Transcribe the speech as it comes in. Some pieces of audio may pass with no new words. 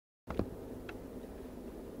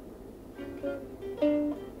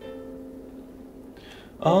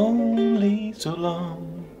only so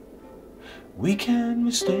long. We can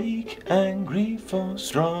mistake angry for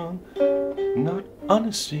strong, not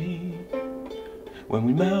honesty. When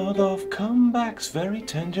we mouth off comebacks very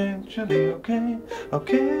tangentially, okay,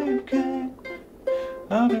 okay, okay.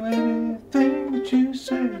 I'll do anything that you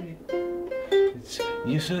say.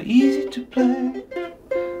 You're so easy to play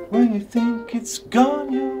when you think it's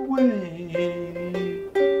gone your way.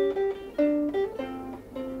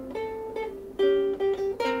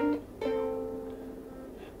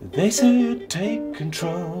 They said take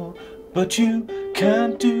control, but you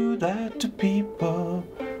can't do that to people.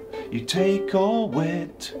 You take all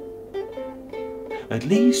wit. At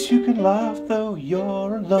least you can laugh though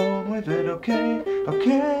you're alone with it. Okay,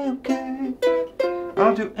 okay, okay.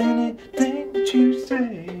 I'll do anything that you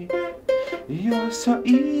say. You're so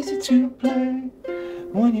easy to play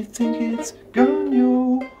when you think it's gone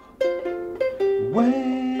your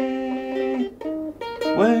way.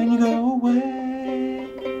 When you go away,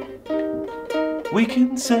 we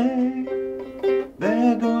can say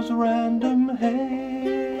there goes random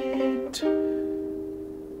hate.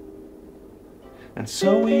 And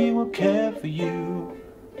so we will care for you.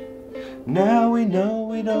 Now we know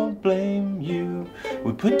we don't blame you.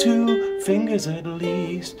 We put 2 fingers at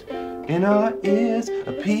least in our ears,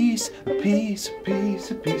 a piece, a piece, a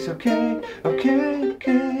piece, a piece. Okay, okay,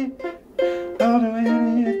 okay. I'll do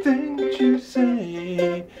anything that you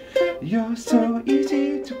say. You're so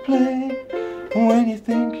easy to play when you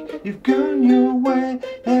think you've gone your way.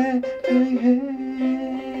 Hey, hey, hey.